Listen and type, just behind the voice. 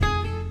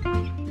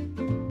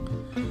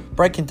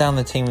breaking down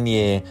the team of the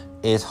year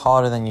is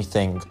harder than you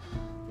think,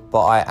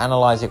 but I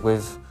analyse it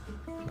with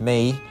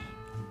me,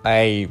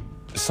 a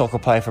soccer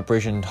player for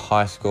Bridgeend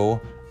High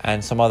School,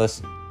 and some other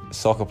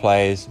soccer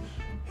players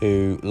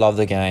who love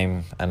the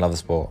game and love the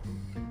sport.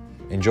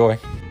 Enjoy.